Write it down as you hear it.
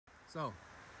So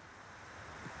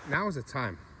now is the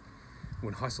time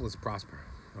when hustlers prosper,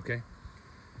 okay?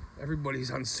 Everybody's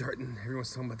uncertain.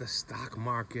 Everyone's talking about the stock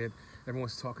market.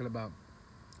 Everyone's talking about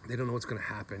they don't know what's going to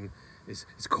happen. Is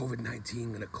COVID-19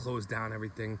 going to close down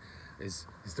everything? Is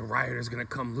the rioters going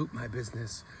to come loot my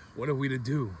business? What are we to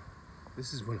do?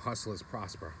 This is when hustlers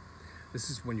prosper. This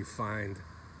is when you find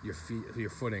your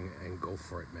footing and go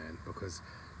for it, man, because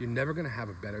you're never going to have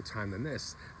a better time than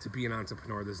this to be an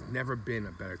entrepreneur. There's never been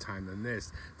a better time than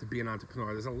this to be an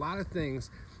entrepreneur. There's a lot of things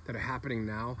that are happening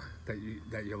now that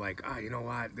you're like, you know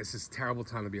what, this is a terrible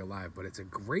time to be alive, but it's a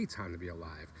great time to be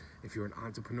alive if you're an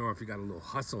entrepreneur, if you got a little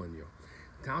hustle in you.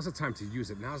 Now's the time to use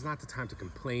it. Now's not the time to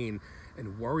complain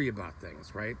and worry about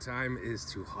things, right? Time is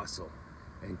to hustle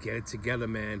and get it together,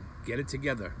 man. Get it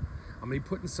together. I'm going to be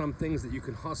putting some things that you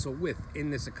can hustle with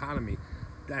in this economy.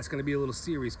 That's going to be a little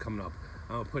series coming up.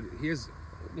 Here's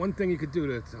one thing you could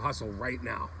do to hustle right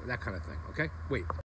now, that kind of thing, okay? Wait.